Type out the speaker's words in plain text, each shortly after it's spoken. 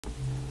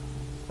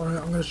Alright,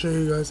 I'm going to show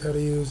you guys how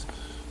to use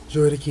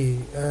Joy to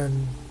Key,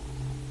 and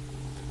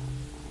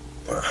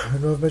I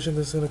know I've mentioned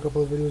this in a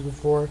couple of videos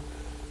before,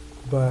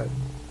 but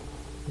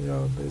you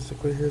know,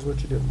 basically here's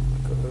what you do.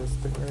 Go to this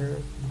thing right here,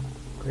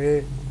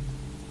 create,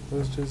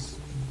 let's just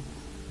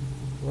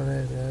run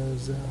it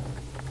as a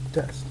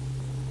test,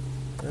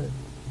 right?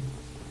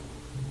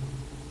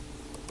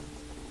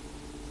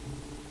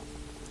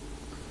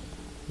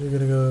 You're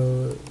going to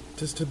go,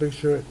 just to make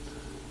sure it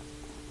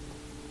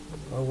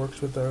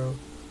works with our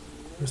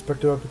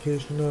respective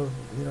application of,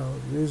 you know,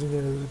 using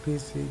it as a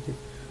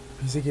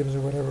PC games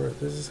or whatever.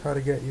 This is how to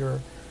get your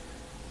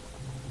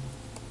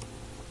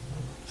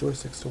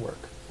joysticks to work.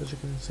 As you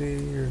can see,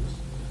 here's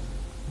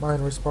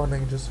mine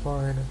responding just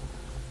fine.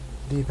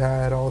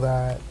 D-pad, all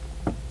that.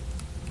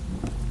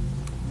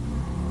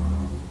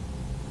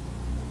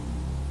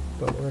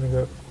 But we're gonna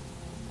go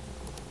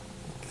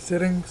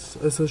settings,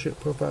 associate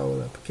profile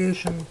with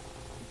application.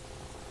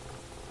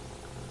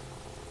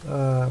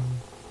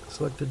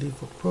 Select the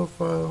default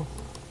profile.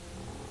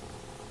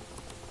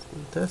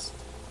 Test.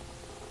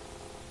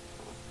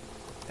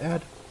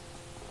 Add.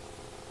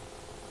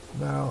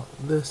 Now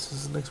this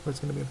is the next part's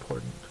going to be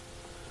important.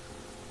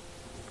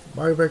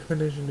 My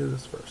recommendation: do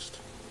this first.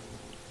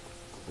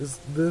 Is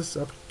this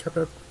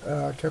capture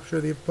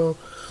the info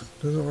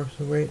doesn't work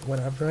so great when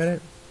I've tried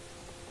it.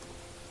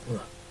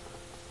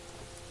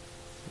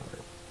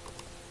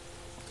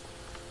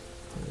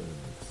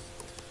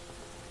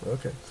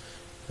 Okay,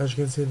 as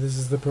you can see, this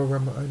is the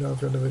program. I know I've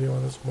done a video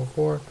on this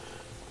before,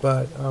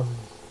 but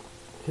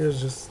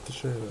here's just to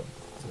show you them.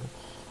 So,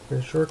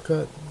 here's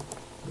shortcut,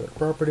 go to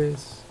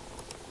properties.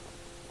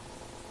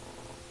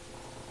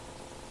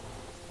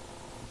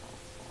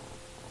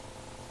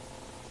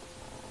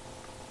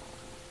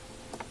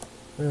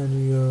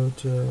 And you go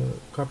to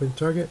copy the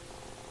target.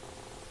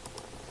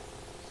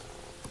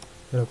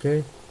 Hit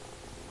OK.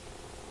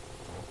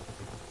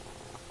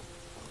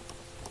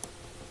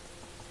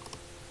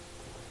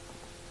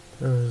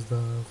 There's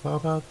the file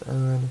path,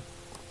 and then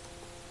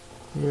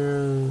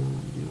here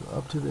you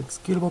up to the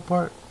executable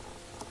part.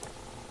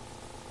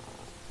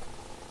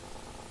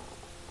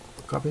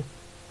 Copy.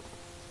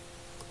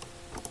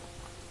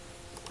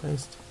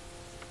 Paste.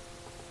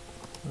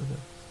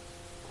 Okay.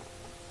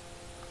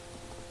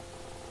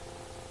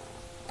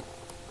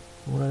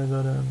 We're gonna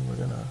go down, we're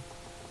gonna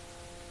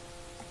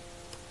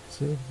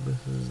see,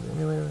 this is the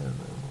emulator, and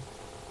then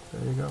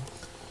there you go.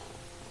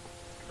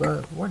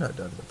 But we're not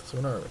done with this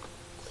one, are we?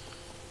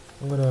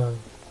 I'm gonna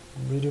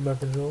redo my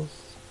controls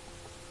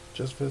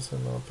just for this,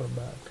 and I'll put them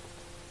back.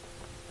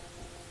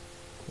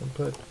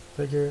 Input,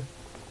 figure,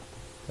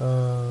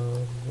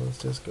 let's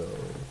just go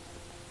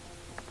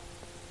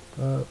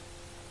up.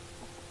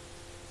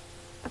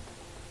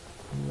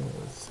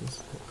 Let's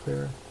just hit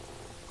clear.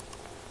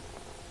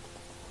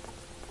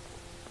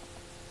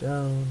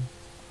 Down.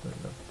 Wait,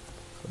 no.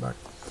 Go back.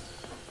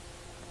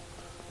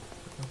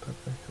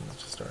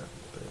 Let's just start.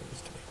 There it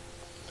used to be.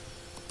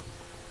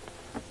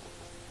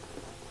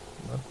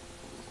 Up.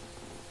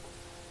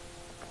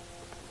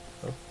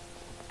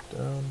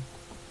 Down.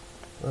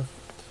 Left.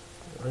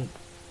 Right.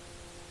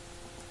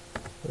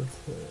 Let's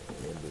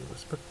be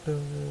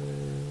respective.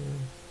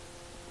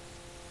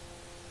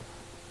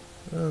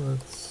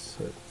 Let's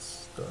hit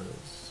start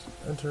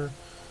as enter.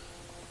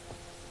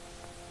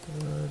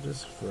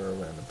 Just for a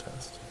random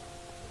test.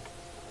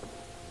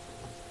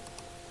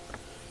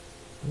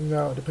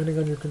 Now, depending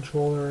on your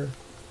controller,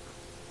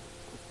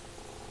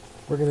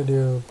 we're gonna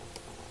do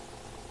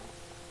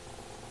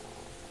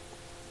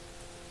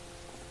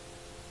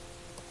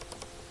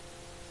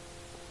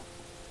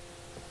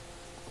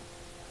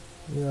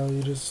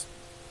you just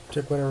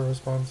check whatever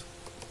responds.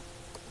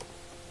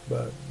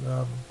 But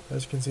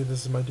as you can see,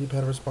 this is my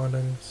D-pad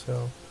responding,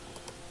 so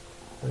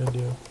we're gonna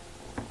do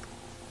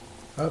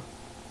up.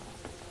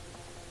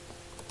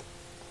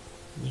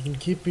 You can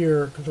keep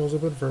your controls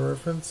open for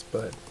reference,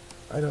 but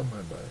I don't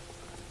mind by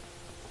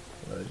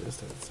what I just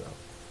did, so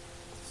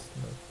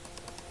no.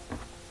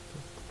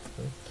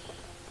 Okay.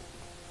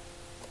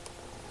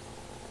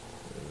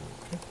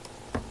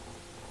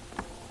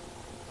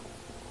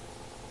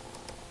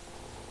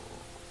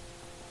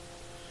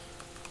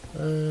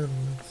 And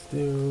let's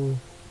do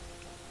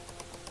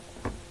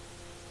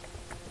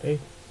A.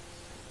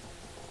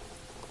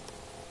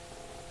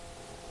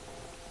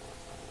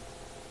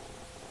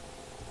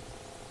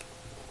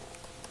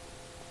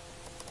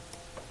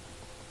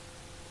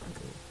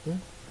 Okay.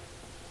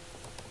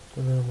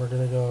 And then we're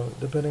gonna go,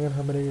 depending on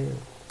how many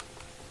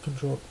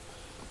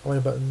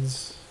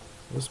buttons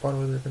respond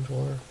with your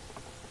controller.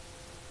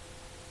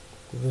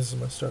 This is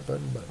my start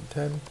button, button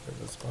 10. It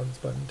responds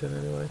button 10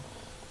 anyway.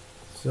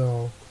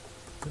 So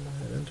I'm gonna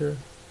hit enter.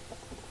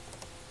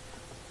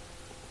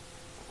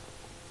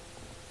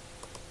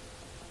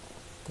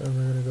 And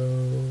we're gonna go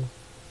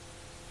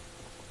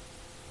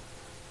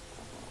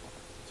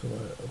to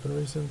my open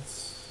recents.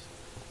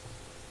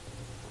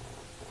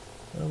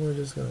 And we're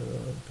just gonna go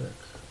and pick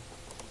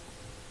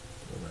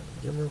a random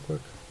game real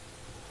quick.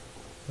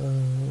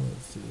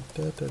 Let's see.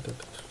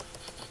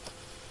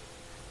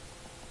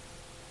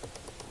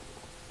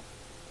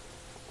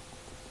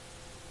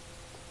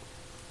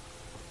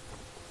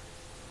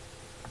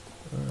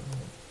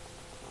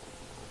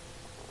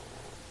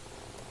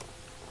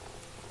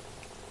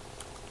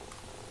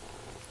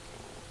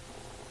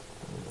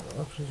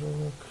 options will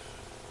look.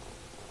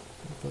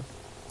 But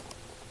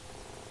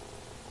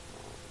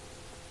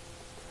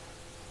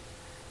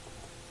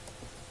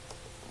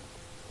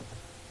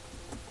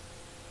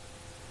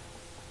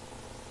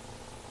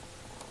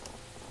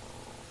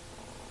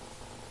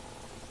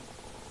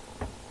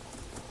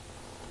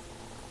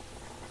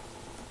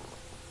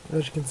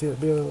as you can see,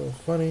 it'd be a little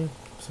funny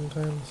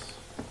sometimes.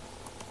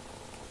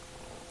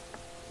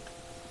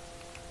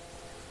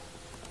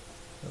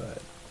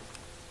 Alright,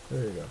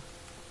 there you go.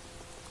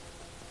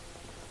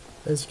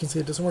 As you can see,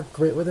 it doesn't work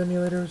great with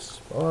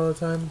emulators all the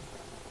time.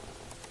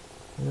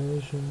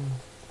 Emulation.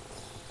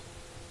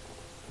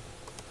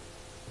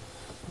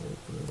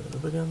 Put it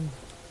up again.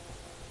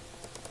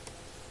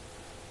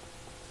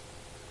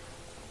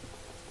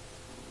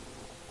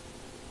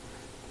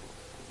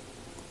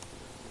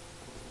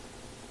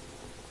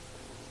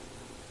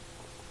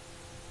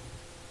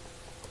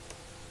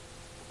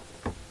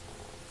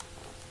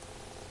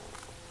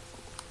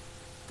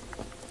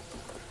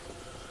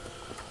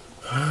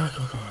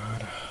 Oh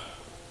god.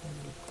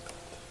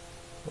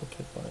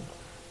 Okay, fine.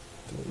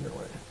 Do it your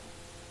way.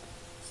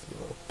 It's a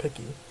little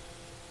picky,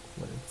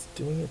 but it's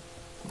doing it.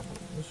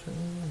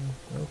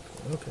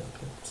 Okay,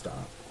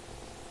 stop.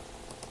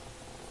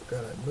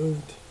 God, I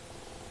moved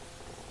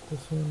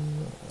this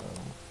one.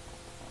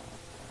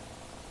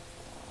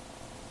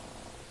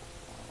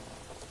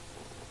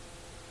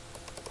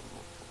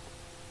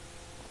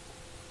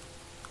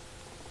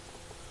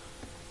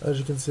 As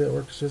you can see, it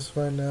works just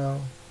fine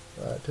now.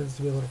 It tends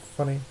to be a little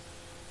funny.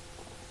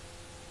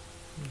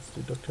 Let's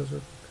do DuckTales real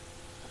quick.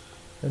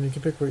 And you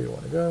can pick where you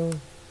want to go.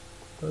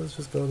 Let's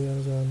just go to the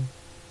Amazon.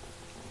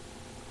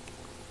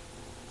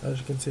 As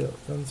you can see, it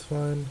runs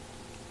fine.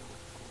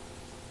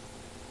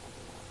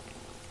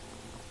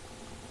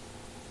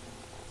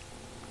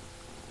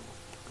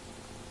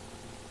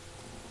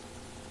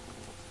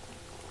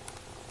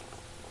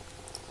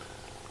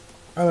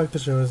 I like the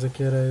show as a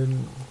kid. I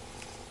didn't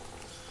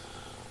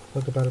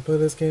look about to play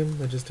this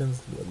game. It just tends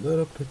to be a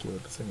little picky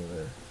with the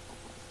simulator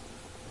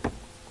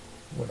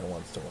when it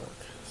wants to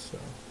work. So,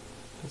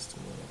 just a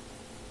little.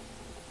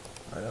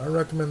 I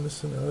recommend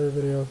this in another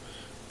video,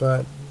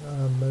 but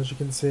as you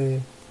can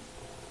see,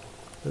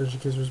 there's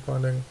your kids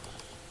responding.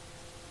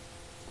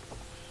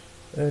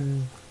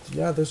 And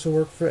yeah, this will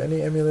work for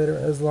any emulator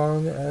as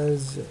long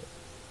as.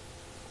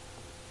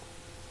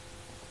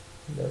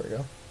 There we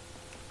go.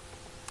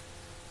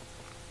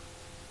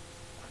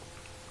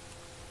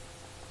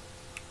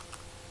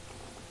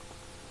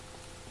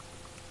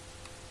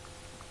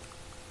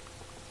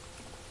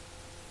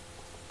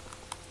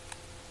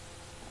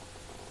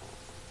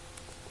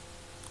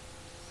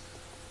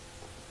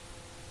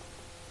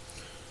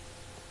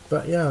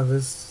 But yeah,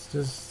 this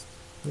just,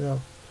 you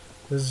know,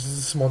 this is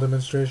a small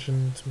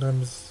demonstration.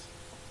 Sometimes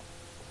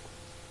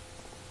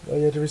you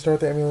have to restart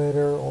the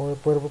emulator or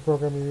whatever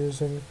program you're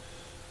using.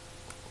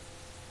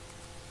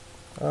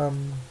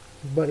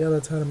 But yeah,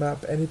 that's how to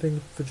map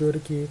anything for Joy to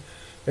Key.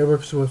 It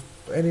works with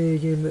any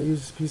game that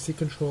uses PC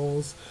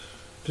controls.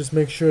 Just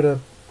make sure to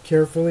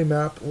carefully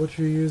map what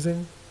you're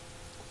using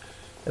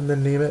and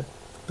then name it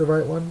the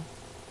right one.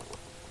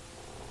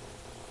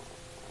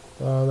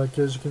 Like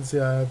as you can see,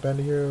 I have Band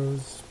of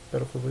Heroes,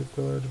 Battlefield Leaf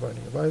Village,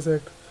 Binding of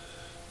Isaac,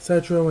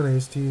 Cetro when I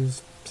used to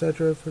use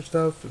Cetro for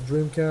stuff,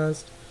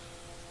 Dreamcast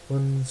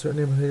when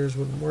certain emulators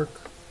wouldn't work.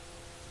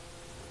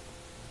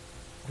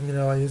 You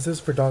know, I use this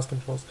for DOS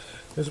controls.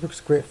 This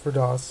works great for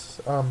DOS.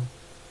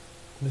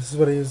 This is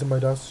what I used in my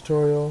DOS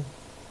tutorial.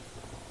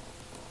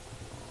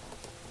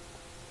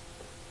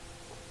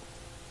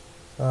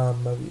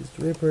 I've used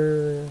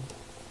Reaper,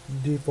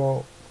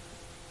 default,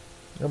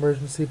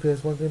 emergency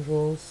PS1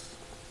 controls.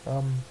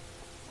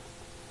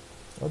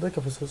 I think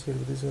I've associated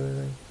with these other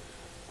things,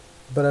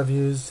 but I've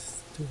used,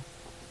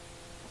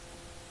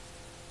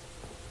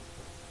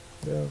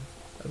 yeah,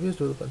 I've used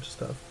with a bunch of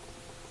stuff.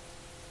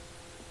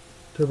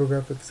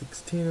 TurboGrafx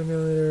 16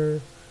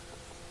 emulator,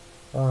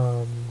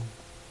 Tough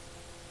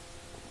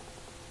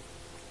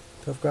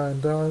Guy in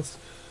DOS.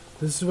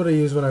 This is what I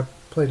use when I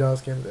play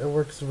DOS games. It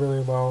works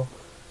really well.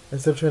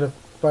 Instead of trying to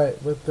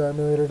fight with the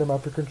emulator to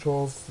map your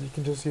controls, you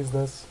can just use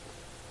this.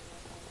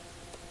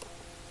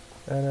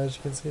 And as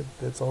you can see,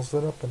 it's all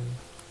set up and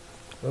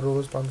it'll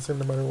respond the same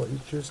no matter what you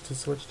choose to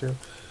switch to.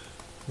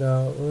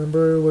 Now,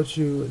 remember what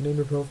you name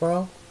your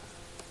profile,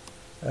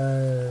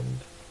 and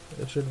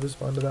it should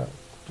respond to that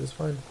just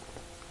fine.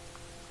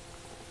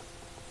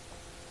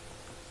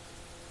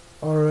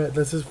 Alright,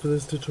 that's it for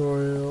this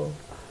tutorial.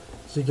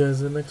 See you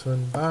guys in the next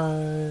one.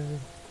 Bye!